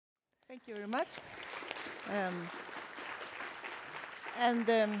Thank you very much. And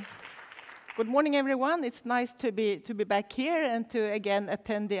good morning, everyone. It's nice to be back here and to again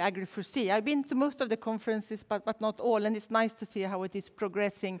attend the Agri4D. I've been to most of the conferences, but not all, and it's nice to see how it is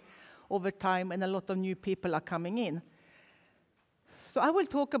progressing over time, and a lot of new people are coming in. So I will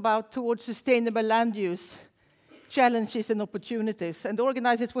talk about towards sustainable land use, challenges and opportunities. And the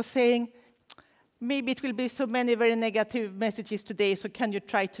organizers were saying, maybe it will be so many very negative messages today, so can you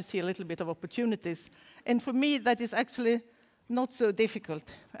try to see a little bit of opportunities? And for me, that is actually not so difficult.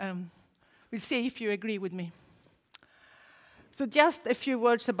 We'll see if you agree with me. So just a few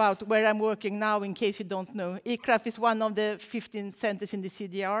words about where I'm working now, in case you don't know. ICRAF is one of the 15 centers in the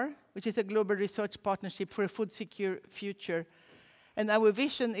CDR, which is a global research partnership for a food-secure future. And our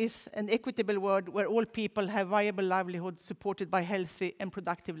vision is an equitable world where all people have viable livelihoods supported by healthy and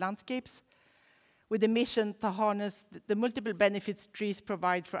productive landscapes, with a mission to harness the multiple benefits trees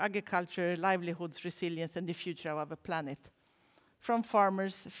provide for agriculture, livelihoods, resilience, and the future of our planet, from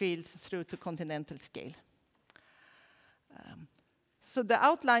farmers, fields, through to continental scale. So the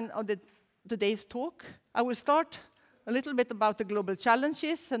outline of today's talk, I will start a little bit about the global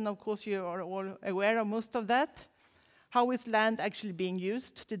challenges, and of course you are all aware of most of that. How is land actually being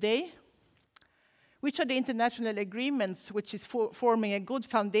used today? Which are the international agreements which is forming a good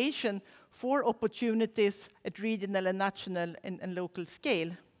foundation for opportunities at regional and national and local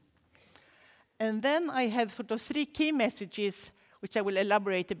scale? And then I have sort of 3 key messages which I will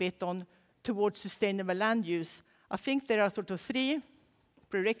elaborate a bit on towards sustainable land use. I think there are sort of 3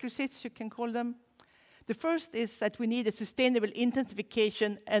 prerequisites, you can call them. The first is that we need a sustainable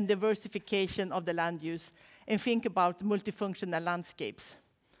intensification and diversification of the land use, and think about multifunctional landscapes.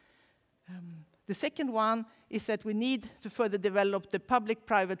 The second one is that we need to further develop the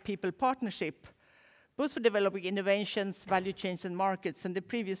public-private people partnership, both for developing innovations, value chains, and markets, and the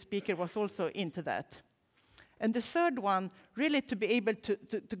previous speaker was also into that. And the third one, really to be able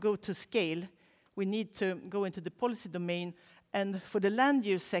to go to scale, we need to go into the policy domain, and for the land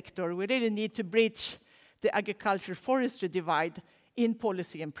use sector, we really need to bridge the agriculture-forestry divide in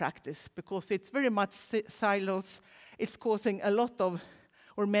policy and practice, because it's very much silos. It's causing a lot of,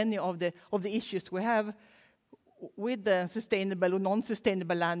 or many of the issues we have with the sustainable or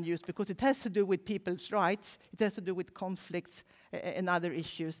non-sustainable land use, because it has to do with people's rights, it has to do with conflicts and other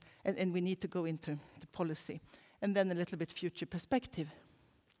issues, and we need to go into the policy. And then a little bit future perspective.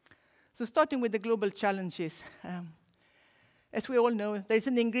 So starting with the global challenges, as we all know, there's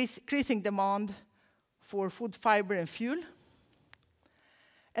an increasing demand for food, fiber, and fuel.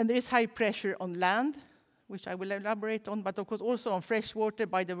 And there is high pressure on land, which I will elaborate on, but of course also on fresh water,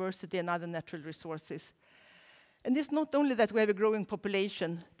 biodiversity, and other natural resources. And it's not only that we have a growing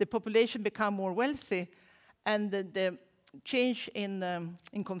population, the population become more wealthy, and the change in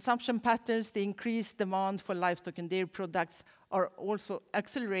consumption patterns, the increased demand for livestock and dairy products are also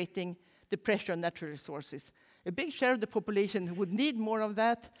accelerating the pressure on natural resources. A big share of the population would need more of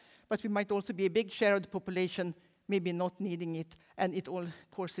that, but we might also be a big share of the population maybe not needing it, and it all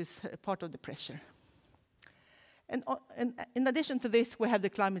causes part of the pressure. And in addition to this, we have the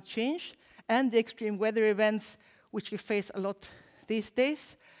climate change and the extreme weather events, which we face a lot these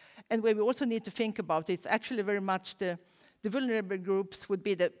days, and where we also need to think about it. It's actually very much the vulnerable groups would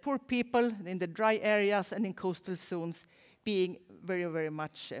be the poor people in the dry areas and in coastal zones being very, very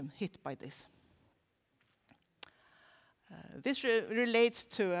much hit by this. This relates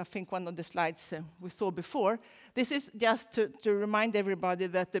to, I think, one of the slides we saw before. This is just to remind everybody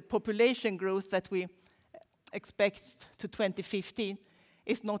that the population growth that we expect to 2015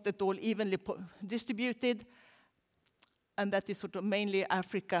 is not at all evenly distributed, and that is sort of mainly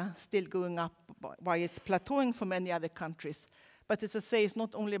Africa still going up while it's plateauing for many other countries. But as I say, it's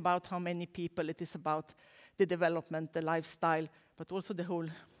not only about how many people, it is about the development, the lifestyle, but also the whole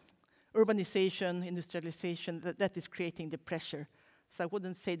urbanization, industrialization, that is creating the pressure. So I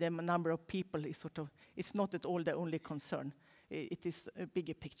wouldn't say the number of people is sort of, it's not at all the only concern. It is a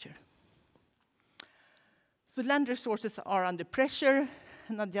bigger picture. So land resources are under pressure,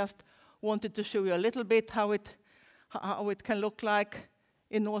 and I just wanted to show you a little bit how it can look like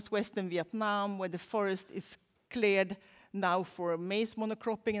in northwestern Vietnam, where the forest is cleared now for maize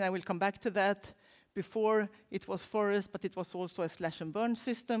monocropping, and I will come back to that. Before it was forest, but it was also a slash and burn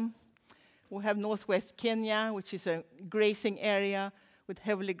system. We have northwest Kenya, which is a grazing area with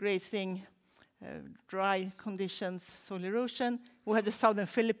heavily grazing, dry conditions, soil erosion. We have the southern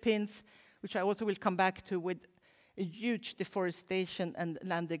Philippines, which I also will come back to, with a huge deforestation and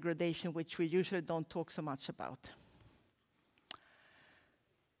land degradation, which we usually don't talk so much about.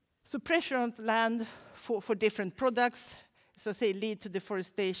 So pressure on land for different products, as I say, lead to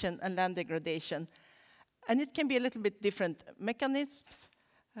deforestation and land degradation. And it can be a little bit different mechanisms.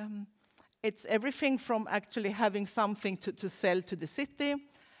 It's everything from actually having something to sell to the city.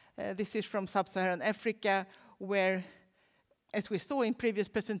 This is from sub-Saharan Africa, where, as we saw in previous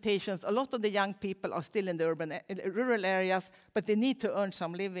presentations, a lot of the young people are still in the rural areas, but they need to earn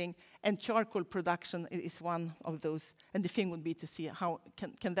some living, and charcoal production is one of those. And the thing would be to see how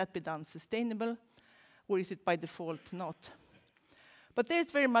can that be done sustainable, or is it by default not? But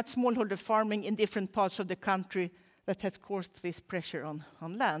there's very much smallholder farming in different parts of the country that has caused this pressure on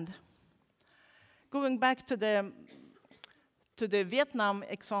land. Going back to the Vietnam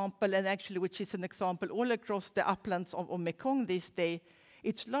example, and actually which is an example all across the uplands of Mekong this day,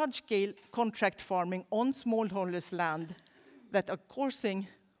 it's large-scale contract farming on smallholders' land that are causing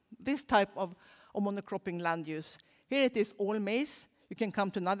this type of monocropping land use. Here it is all maize. You can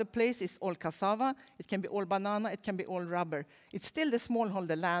come to another place, it's all cassava. It can be all banana, it can be all rubber. It's still the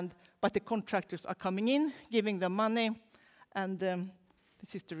smallholder land, but the contractors are coming in, giving them money, and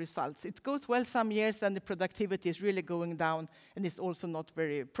this is the results. It goes well some years, and the productivity is really going down, and it's also not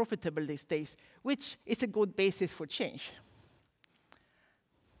very profitable these days, which is a good basis for change.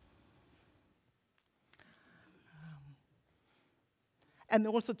 And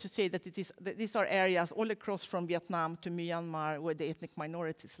also to say that these are areas all across from Vietnam to Myanmar where the ethnic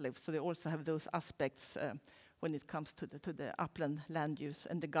minorities live, so they also have those aspects when it comes to the upland land use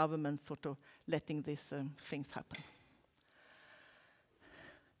and the government sort of letting these things happen.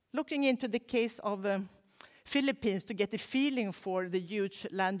 Looking into the case of Philippines to get a feeling for the huge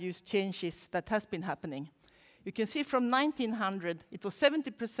land use changes that has been happening. You can see from 1900, it was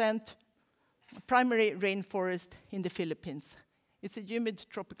 70% primary rainforest in the Philippines. It's a humid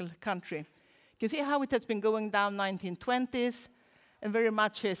tropical country. You can see how it has been going down 1920s, and very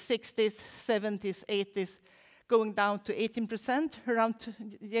much 60s, 70s, 80s, going down to 18% around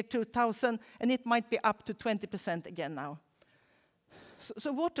year 2000, and it might be up to 20% again now.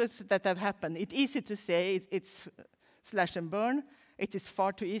 So what is that have happened? It's easy to say it's slash and burn. It is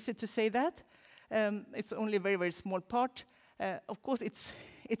far too easy to say that. It's only a very, very small part. Of course,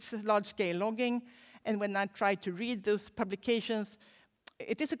 it's large-scale logging. And when I try to read those publications,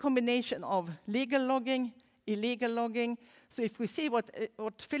 it is a combination of legal logging, illegal logging. So if we see what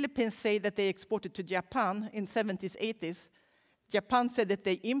Philippines say that they exported to Japan in 70s, 80s, Japan said that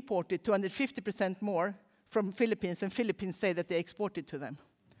they imported 250% more from Philippines, and Philippines say that they exported to them.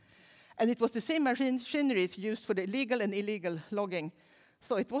 And it was the same machineries used for the legal and illegal logging.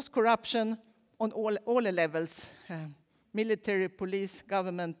 So it was corruption on all the levels, military, police,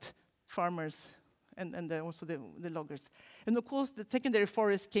 government, farmers, and also the loggers. And of course, the secondary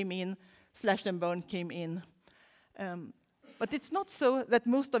forest came in, slash and burn came in. But it's not so that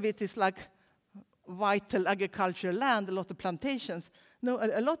most of it is like vital agricultural land, a lot of plantations. No,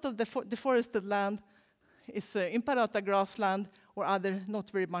 a lot of the deforested land is imparata grassland or other not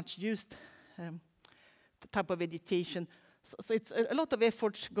very much used type of vegetation. So it's a lot of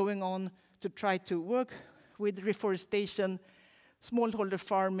efforts going on to try to work with reforestation, smallholder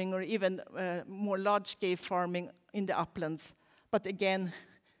farming, or even more large-scale farming in the uplands. But again,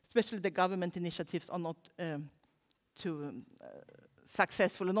 especially the government initiatives are not too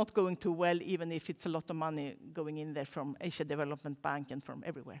successful, or not going too well, even if it's a lot of money going in there from Asia Development Bank and from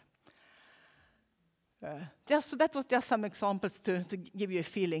everywhere. So that was just some examples to give you a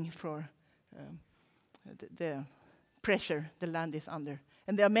feeling for the pressure the land is under.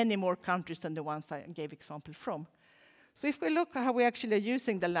 And there are many more countries than the ones I gave example from. So if we look at how we actually are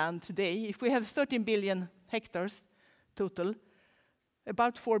using the land today, if we have 13 billion hectares total,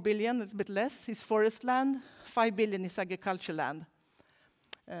 about 4 billion, a little bit less, is forest land, 5 billion is agricultural land.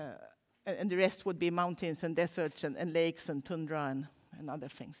 And the rest would be mountains and deserts and lakes and tundra and other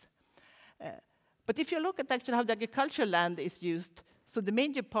things. But if you look at actually how the agricultural land is used, so the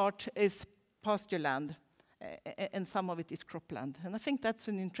major part is pasture land, and some of it is cropland. And I think that's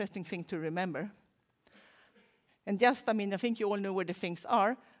an interesting thing to remember. And just, I mean, I think you all know where the things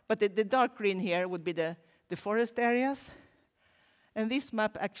are, but the dark green here would be the forest areas. And this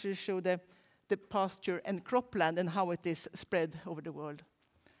map actually shows the pasture and cropland and how it is spread over the world.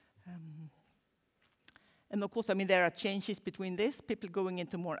 And of course, I mean, there are changes between this, people going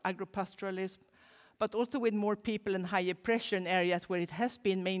into more agropastoralism, but also with more people and higher pressure in areas where it has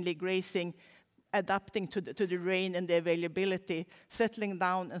been mainly grazing, adapting to the rain and the availability, settling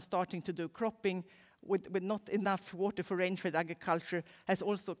down and starting to do cropping with not enough water for rain-fed agriculture has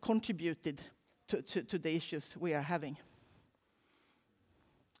also contributed to the issues we are having.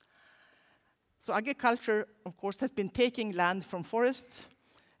 So agriculture, of course, has been taking land from forests,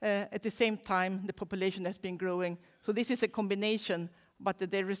 At the same time, the population has been growing. So this is a combination, but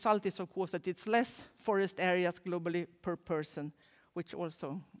the result is, of course, that it's less forest areas globally per person, which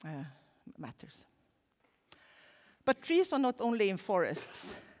also matters. But trees are not only in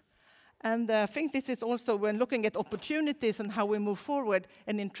forests. And I think this is also, when looking at opportunities and how we move forward,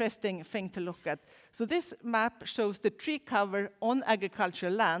 an interesting thing to look at. So this map shows the tree cover on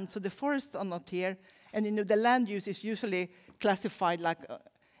agricultural land. So the forests are not here. And the land use is usually classified like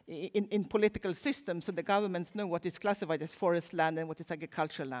in political systems, so the governments know what is classified as forest land and what is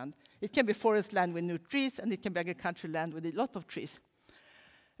agricultural land. It can be forest land with no trees, and it can be agricultural land with a lot of trees.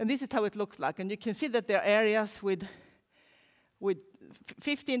 And this is how it looks like. And you can see that there are areas with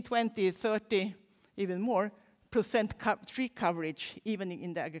 15, 20, 30, even more percent tree coverage, even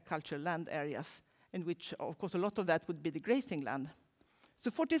in the agricultural land areas, in which, of course, a lot of that would be the grazing land.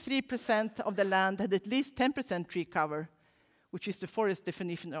 So 43% of the land had at least 10% tree cover, which is the forest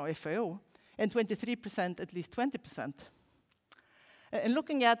definition of FAO, and 23% at least 20%. And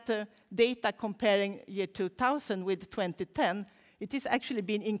looking at data comparing year 2000 with 2010, it has actually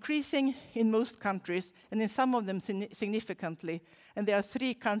been increasing in most countries, and in some of them significantly. And there are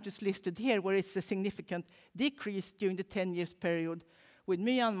 3 countries listed here where it's a significant decrease during the 10 years period, with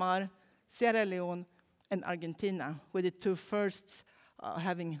Myanmar, Sierra Leone, and Argentina, with the 2 firsts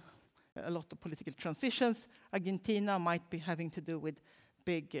having a lot of political transitions. Argentina might be having to do with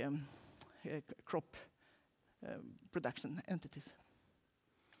big crop production entities.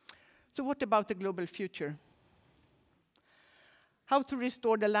 So what about the global future? How to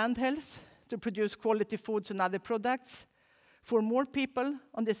restore the land health to produce quality foods and other products for more people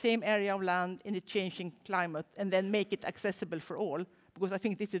on the same area of land in a changing climate, and then make it accessible for all, because I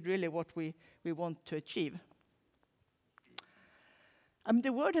think this is really what we want to achieve.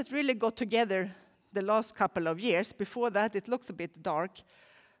 The world has really got together the last couple of years. Before that, it looks a bit dark.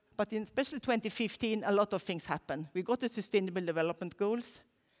 But in especially 2015, a lot of things happened. We got the Sustainable Development Goals.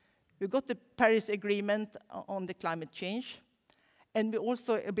 We got the Paris Agreement on the climate change. And we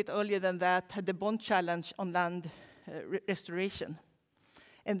also, a bit earlier than that, had the Bond Challenge on land restoration.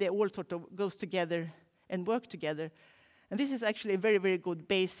 And they all sort of goes together and work together. And this is actually a very, very good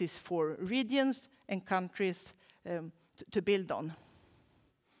basis for regions and countries to build on.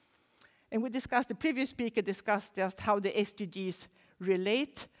 And the previous speaker discussed just how the SDGs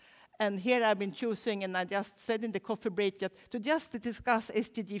relate. And here I've been choosing, and I just said in the coffee break that to just discuss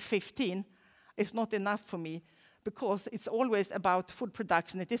SDG 15 is not enough for me, because it's always about food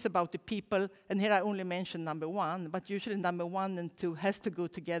production. It is about the people, and here I only mention number 1, but usually number 1 and 2 has to go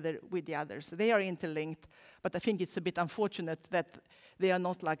together with the others. They are interlinked, but I think it's a bit unfortunate that they are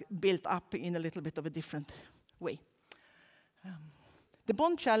not like built up in a little bit of a different way. The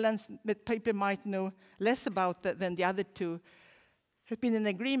Bond Challenge, that people might know less about than the other 2, has been an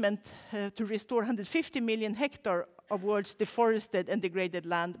agreement to restore 150 million hectares of world's deforested and degraded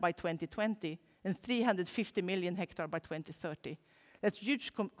land by 2020, and 350 million hectares by 2030. That's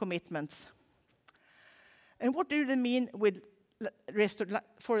huge commitments. And what do they mean with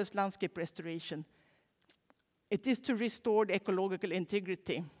forest landscape restoration? It is to restore the ecological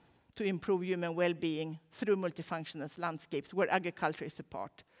integrity, to improve human well-being through multifunctional landscapes where agriculture is a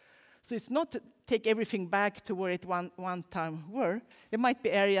part. So it's not to take everything back to where it one time were. There might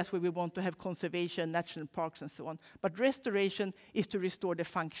be areas where we want to have conservation, national parks, and so on. But restoration is to restore the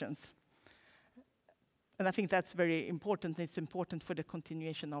functions. And I think that's very important. It's important for the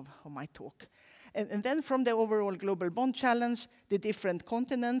continuation of my talk. And then from the overall Global Bond Challenge, the different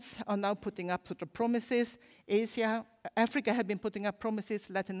continents are now putting up sort of promises. Asia, Africa have been putting up promises,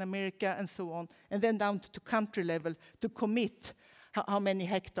 Latin America, and so on. And then down to country level to commit how many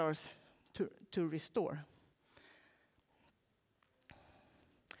hectares to restore.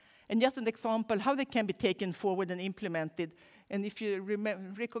 And just an example, how they can be taken forward and implemented. And if you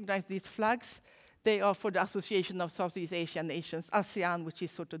recognize these flags, they are for the Association of Southeast Asian Nations, ASEAN, which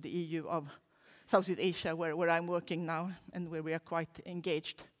is sort of the EU of Southeast Asia, where I'm working now, and where we are quite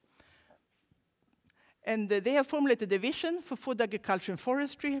engaged. And they have formulated a vision for food, agriculture, and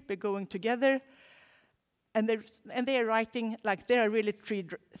forestry. They're going together. And they are writing, like, there are really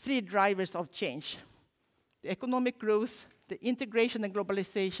three drivers of change. The economic growth, the integration and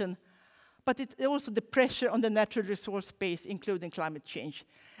globalization, but it's also the pressure on the natural resource space, including climate change.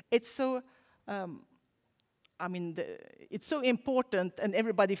 It's so, it's so important, and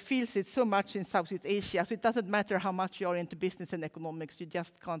everybody feels it so much in Southeast Asia, so it doesn't matter how much you are into business and economics, you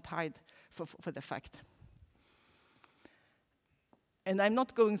just can't hide for the fact. And I'm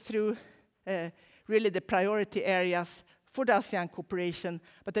not going through really the priority areas for the ASEAN cooperation,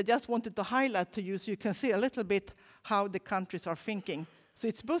 but I just wanted to highlight to you so you can see a little bit how the countries are thinking. So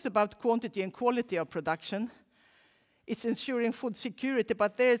it's both about quantity and quality of production. It's ensuring food security,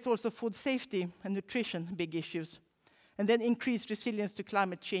 but there is also food safety and nutrition, big issues. And then increased resilience to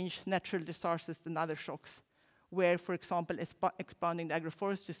climate change, natural disasters, and other shocks, where, for example, expanding the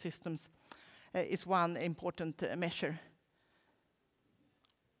agroforestry systems is one important measure.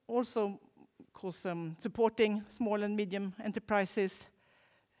 Also, of course, supporting small and medium enterprises,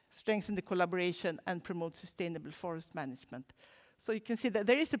 strengthen the collaboration, and promote sustainable forest management. So you can see that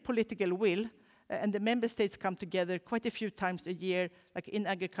there is a political will, and the member states come together quite a few times a year, like in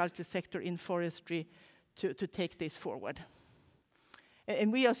agriculture sector, in forestry, to take this forward.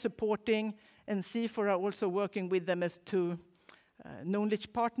 And we are supporting, and CIFOR are also working with them as two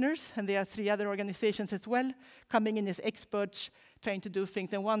knowledge partners, and there are 3 other organizations as well, coming in as experts, trying to do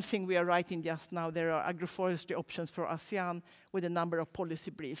things. And one thing we are writing just now, there are agroforestry options for ASEAN with a number of policy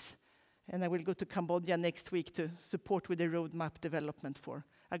briefs. And I will go to Cambodia next week to support with the roadmap development for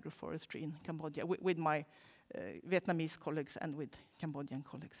agroforestry in Cambodia, with my Vietnamese colleagues and with Cambodian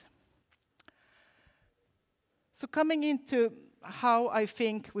colleagues. So coming into how I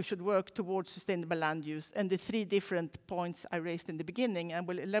think we should work towards sustainable land use, and the 3 different points I raised in the beginning, and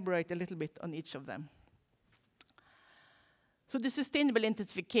will elaborate a little bit on each of them. So the sustainable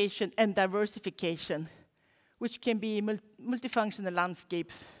intensification and diversification, which can be multifunctional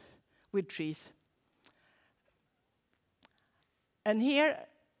landscapes with trees. And here,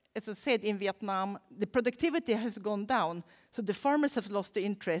 as I said, in Vietnam, the productivity has gone down, so the farmers have lost the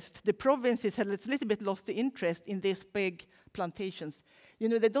interest. The provinces have a little bit lost the interest in these big plantations. You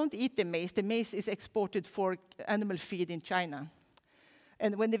know, they don't eat the maize. The maize is exported for animal feed in China.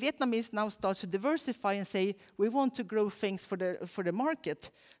 And when the Vietnamese now start to diversify and say, we want to grow things for the market,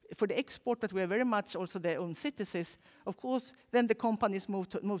 for the export, but we are very much also their own citizens, of course, then the companies move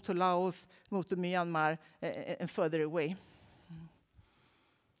to Laos, move to Myanmar, and further away.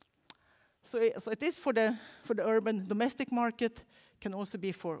 So it is for the urban domestic market, can also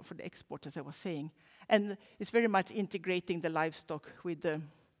be for the export, as I was saying. And it's very much integrating the livestock with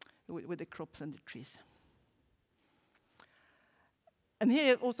the crops and the trees. And here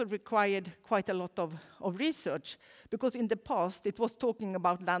it also required quite a lot of research, because in the past it was talking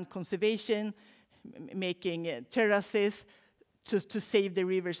about land conservation, making terraces to save the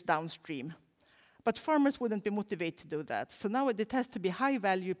rivers downstream. But farmers wouldn't be motivated to do that. So now it has to be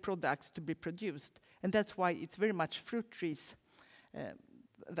high-value products to be produced. And that's why it's very much fruit trees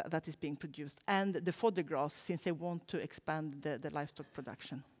that is being produced. And the fodder grass, since they want to expand the livestock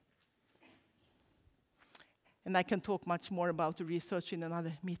production. And I can talk much more about the research in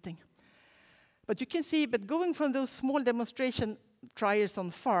another meeting. But you can see, but going from those small demonstration trials on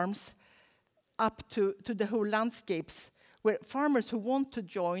farms up to the whole landscapes, where farmers who want to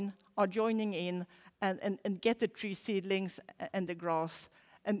join are joining in and get the tree seedlings and the grass,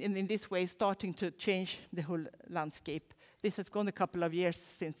 and in this way starting to change the whole landscape. This has gone a couple of years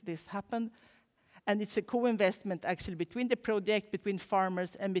since this happened, and it's a co-investment actually between the project, between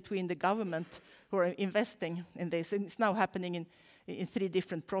farmers, and between the government who are investing in this. And it's now happening in 3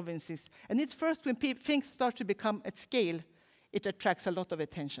 different provinces. And it's first when things start to become at scale, it attracts a lot of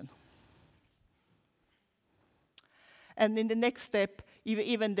attention. And in the next step,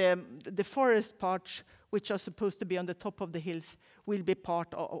 even the forest parts, which are supposed to be on the top of the hills, will be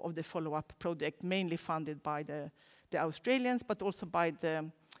part of the follow-up project, mainly funded by the Australians, but also by the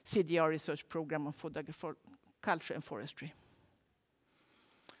CDR research program on food agriculture and forestry.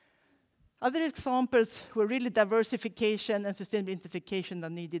 Other examples where really diversification and sustainable intensification are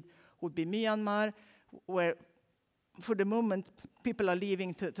needed would be Myanmar, where for the moment people are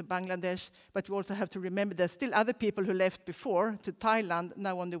leaving to Bangladesh, but we also have to remember there's still other people who left before to Thailand,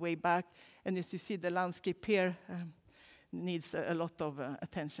 now on the way back. And as you see, the landscape here needs a lot of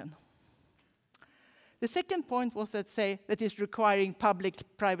attention. The second point was that is requiring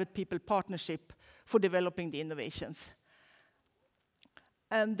public-private people partnership for developing the innovations.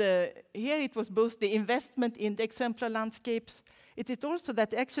 And here it was both the investment in the exemplar landscapes. It is also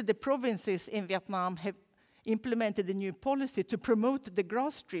that actually the provinces in Vietnam have implemented a new policy to promote the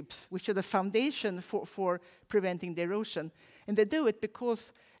grass strips, which are the foundation for preventing the erosion. And they do it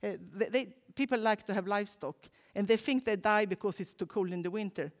because people like to have livestock, and they think they die because it's too cold in the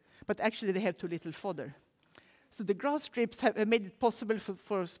winter. But actually they have too little fodder. So the grass strips have made it possible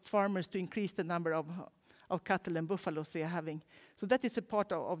for farmers to increase the number of cattle and buffaloes they are having. So that is a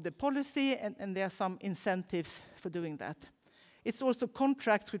part of the policy, and there are some incentives for doing that. It's also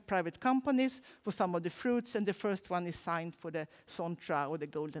contracts with private companies for some of the fruits, and the first one is signed for the Sontra or the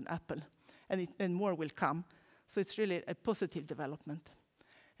golden apple, and more will come. So it's really a positive development.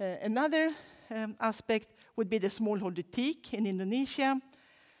 Another aspect would be the smallholder teak in Indonesia,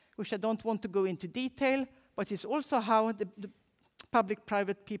 which I don't want to go into detail, but it's also how the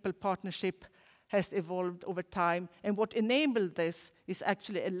public-private people partnership has evolved over time. And what enabled this is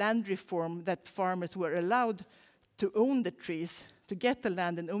actually a land reform that farmers were allowed to own the trees, to get the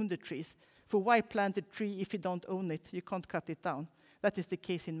land and own the trees. For why plant a tree if you don't own it? You can't cut it down. That is the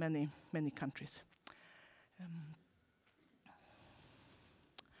case in many, many countries.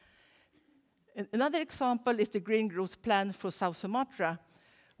 Another example is the Green Growth Plan for South Sumatra,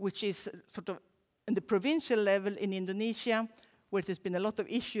 which is sort of in the provincial level in Indonesia, where there's been a lot of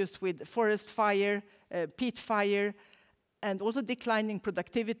issues with forest fire, peat fire, and also declining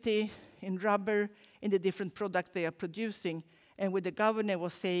productivity in rubber in the different products they are producing. And where the governor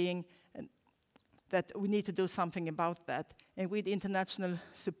was saying that we need to do something about that. And with international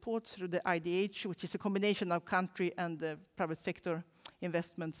support through the IDH, which is a combination of country and the private sector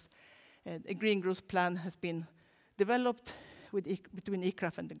investments, a green growth plan has been developed between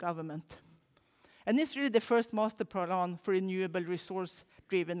ICRAF and the government. And it's really the first master plan for renewable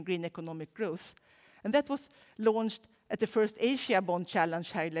resource-driven green economic growth. And that was launched at the first Asia Bond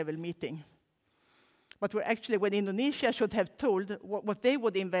Challenge high-level meeting. But we're actually, when Indonesia should have told what they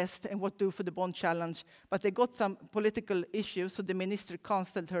would invest and what do for the bond challenge, but they got some political issues, so the minister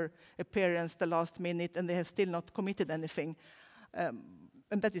cancelled her appearance the last minute, and they have still not committed anything.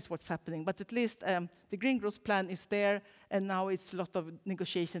 And that is what's happening. But at least the Green Growth Plan is there, and now it's a lot of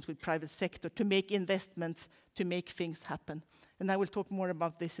negotiations with private sector to make investments, to make things happen. And I will talk more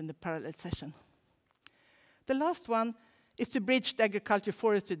about this in the parallel session. The last one is to bridge the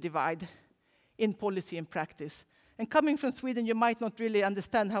agriculture-forestry divide in policy and practice. And coming from Sweden, you might not really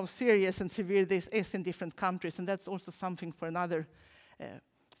understand how serious and severe this is in different countries, and that's also something for another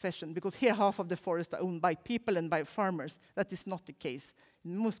session, because here half of the forests are owned by people and by farmers. That is not the case.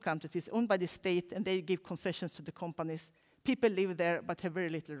 In most countries, it's owned by the state, and they give concessions to the companies. People live there, but have very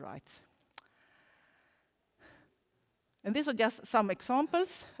little rights. And these are just some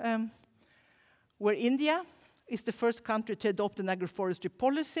examples where India is the first country to adopt an agroforestry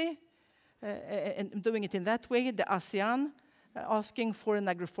policy, and doing it in that way. The ASEAN asking for an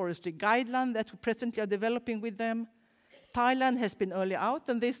agroforestry guideline that we presently are developing with them. Thailand has been early out,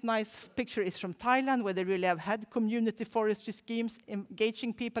 and this nice picture is from Thailand, where they really have had community forestry schemes,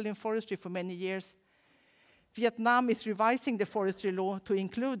 engaging people in forestry for many years. Vietnam is revising the forestry law to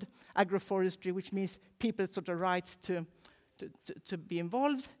include agroforestry, which means people's sort of rights to be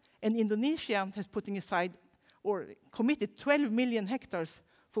involved. And Indonesia has putting aside or committed 12 million hectares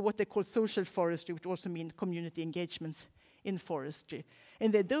for what they call social forestry, which also means community engagements in forestry.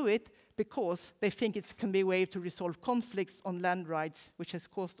 And they do it because they think it can be a way to resolve conflicts on land rights, which has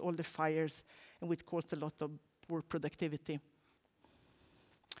caused all the fires and which caused a lot of poor productivity.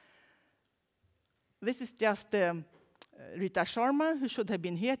 This is just Rita Sharma, who should have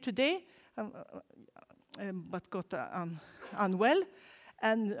been here today, but got unwell.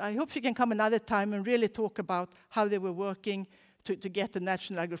 And I hope she can come another time and really talk about how they were working to get the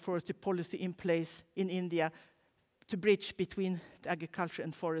national agroforestry policy in place in India to bridge between agriculture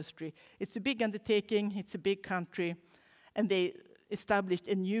and forestry. It's a big undertaking, it's a big country, and they established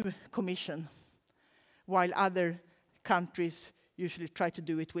a new commission, while other countries usually try to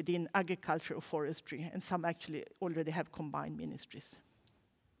do it within agriculture or forestry, and some actually already have combined ministries.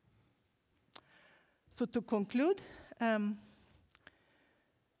 So to conclude,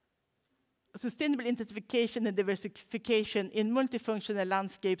 sustainable intensification and diversification in multifunctional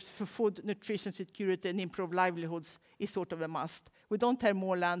landscapes for food, nutrition, security, and improved livelihoods is sort of a must. We don't have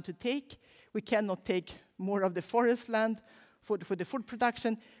more land to take. We cannot take more of the forest land for the food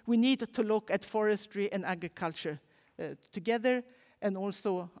production. We need to look at forestry and agriculture together, and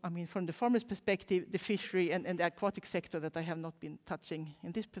also, I mean, from the farmer's perspective, the fishery and the aquatic sector that I have not been touching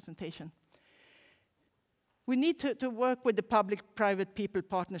in this presentation. We need to work with the public-private people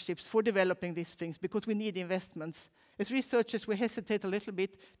partnerships for developing these things, because we need investments. As researchers, we hesitate a little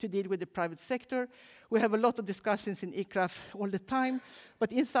bit to deal with the private sector. We have a lot of discussions in ICRAF all the time,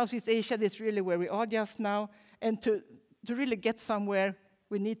 but in Southeast Asia, that's really where we are just now. And to really get somewhere,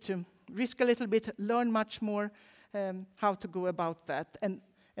 we need to risk a little bit, learn much more how to go about that. And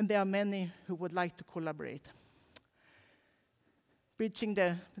there are many who would like to collaborate. Bridging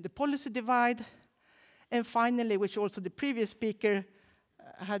the policy divide. And finally, which also the previous speaker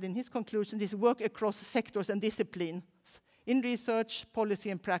had in his conclusions, is work across sectors and disciplines in research, policy,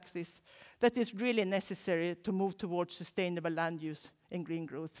 and practice that is really necessary to move towards sustainable land use and green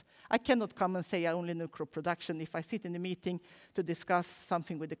growth. I cannot come and say I only know crop production if I sit in a meeting to discuss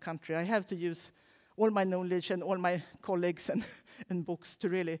something with the country. I have to use all my knowledge and all my colleagues and books to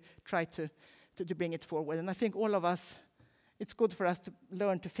really try to bring it forward. And I think all of us it's good for us to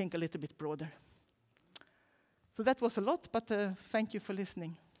learn to think a little bit broader. So that was a lot, but thank you for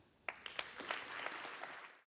listening.